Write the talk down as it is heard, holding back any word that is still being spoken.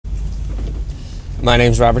My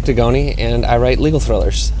name's Robert Dugoni, and I write legal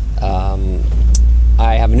thrillers. I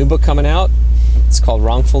have a new book coming out. It's called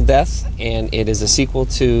Wrongful Death, and it is a sequel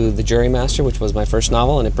to The Jurymaster, which was my first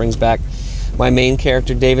novel, and it brings back my main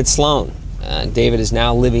character, David Sloan. David is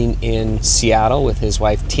now living in Seattle with his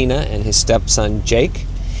wife, Tina, and his stepson, Jake.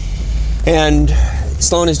 And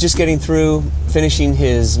Sloan is just getting through finishing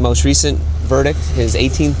his most recent verdict, his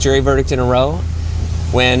 18th jury verdict in a row,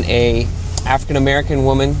 when a African-American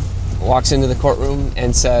woman walks into the courtroom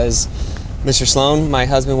and says, "Mr. Sloan, my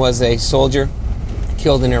husband was a soldier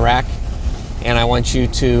killed in Iraq, and I want you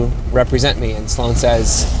to represent me." And Sloan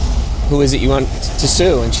says, "Who is it you want to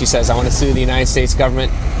sue?" And she says, "I want to sue the United States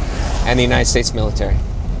government and the United States military."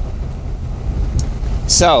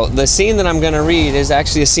 So the scene that I'm going to read is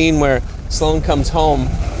actually a scene where Sloan comes home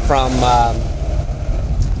from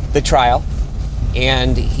the trial,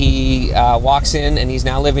 and he walks in, and he's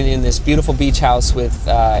now living in this beautiful beach house with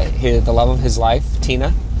the love of his life,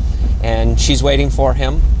 Tina, and she's waiting for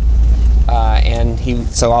him.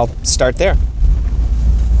 So I'll start there.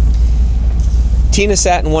 Tina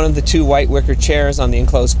sat in one of the two white wicker chairs on the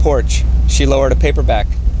enclosed porch. She lowered a paperback,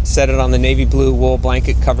 set it on the navy blue wool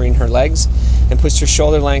blanket covering her legs, and pushed her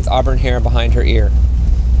shoulder-length auburn hair behind her ear.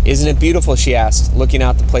 "Isn't it beautiful?" she asked, looking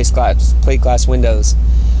out the plate glass windows.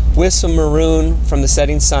 Wisps of maroon from the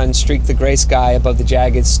setting sun streaked the gray sky above the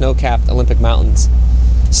jagged, snow-capped Olympic mountains.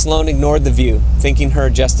 Sloan ignored the view, thinking her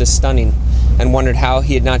just as stunning, and wondered how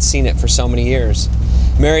he had not seen it for so many years.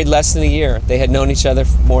 Married less than a year, they had known each other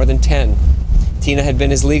for more than 10. Tina had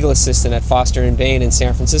been his legal assistant at Foster & Bain in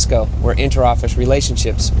San Francisco, where interoffice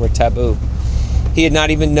relationships were taboo. He had not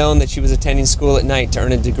even known that she was attending school at night to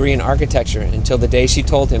earn a degree in architecture until the day she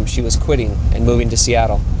told him she was quitting and moving to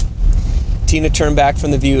Seattle. Tina turned back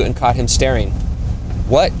from the view and caught him staring.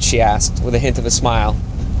 "What?" she asked, with a hint of a smile,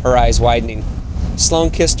 her eyes widening. Sloan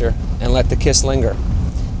kissed her and let the kiss linger.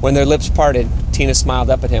 When their lips parted, Tina smiled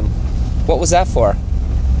up at him. "What was that for?"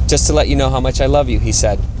 "Just to let you know how much I love you," he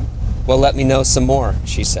said. "Well, let me know some more,"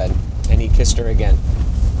 she said, and he kissed her again.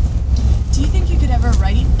 Do you think you could ever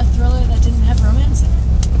write a thriller that didn't have romance in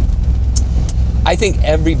it? I think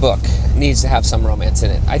every book needs to have some romance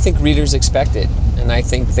in it. I think readers expect it, and I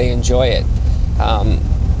think they enjoy it.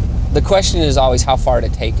 The question is always how far to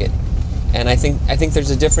take it. And I think there's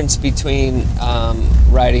a difference between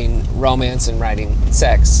writing romance and writing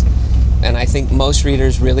sex. And I think most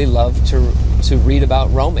readers really love to read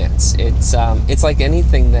about romance. It's like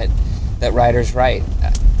anything that writers write.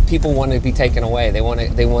 People want to be taken away. They want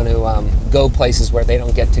to go places where they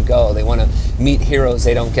don't get to go. They want to meet heroes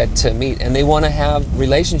they don't get to meet, and they want to have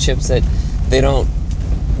relationships that they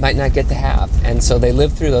might not get to have. And so they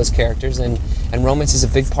live through those characters, and romance is a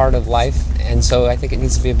big part of life. And so I think it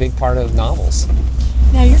needs to be a big part of novels.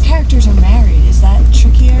 Now your characters are married. Is that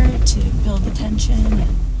trickier to build the tension?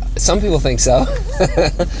 Some people think so.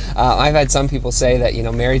 I've had some people say that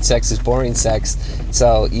married sex is boring sex,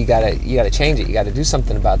 so you gotta change it. You gotta do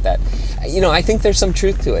something about that. I think there's some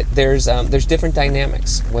truth to it. There's different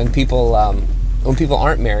dynamics when people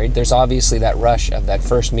aren't married. There's obviously that rush of that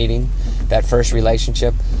first meeting, that first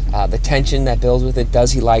relationship, the tension that builds with it.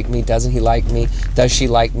 Does he like me? Doesn't he like me? Does she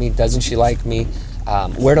like me? Doesn't she like me?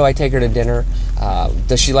 Where do I take her to dinner?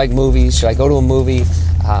 Does she like movies? Should I go to a movie?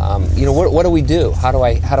 What do we do? How do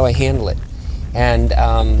I handle it? And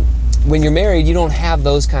when you're married, you don't have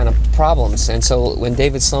those kind of problems. And so when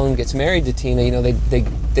David Sloan gets married to Tina,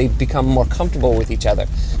 they become more comfortable with each other.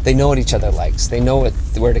 They know what each other likes. They know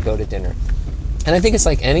where to go to dinner. And I think it's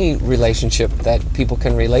like any relationship that people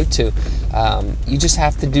can relate to. You just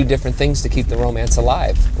have to do different things to keep the romance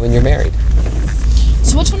alive when you're married.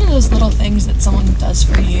 So what's one of those little things that someone does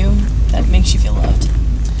for you that makes you feel loved?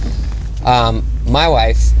 My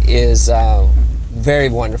wife is very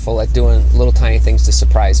wonderful at doing little tiny things to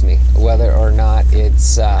surprise me, whether or not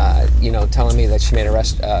it's telling me that she made a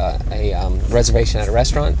reservation at a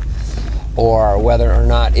restaurant, or whether or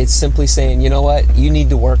not it's simply saying, "You know what, you need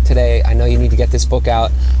to work today. I know you need to get this book out.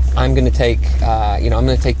 I'm going to take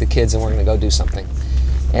the kids and we're going to go do something,"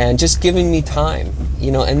 and just giving me time,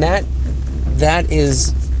 and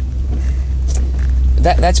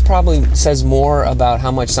that's probably says more about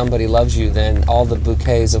how much somebody loves you than all the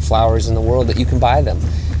bouquets of flowers in the world that you can buy them.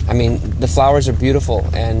 I mean, the flowers are beautiful,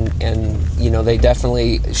 and they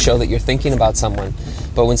definitely show that you're thinking about someone.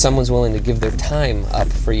 But when someone's willing to give their time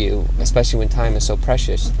up for you, especially when time is so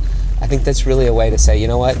precious, I think that's really a way to say, "You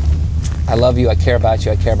know what? I love you. I care about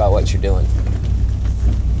you. I care about what you're doing."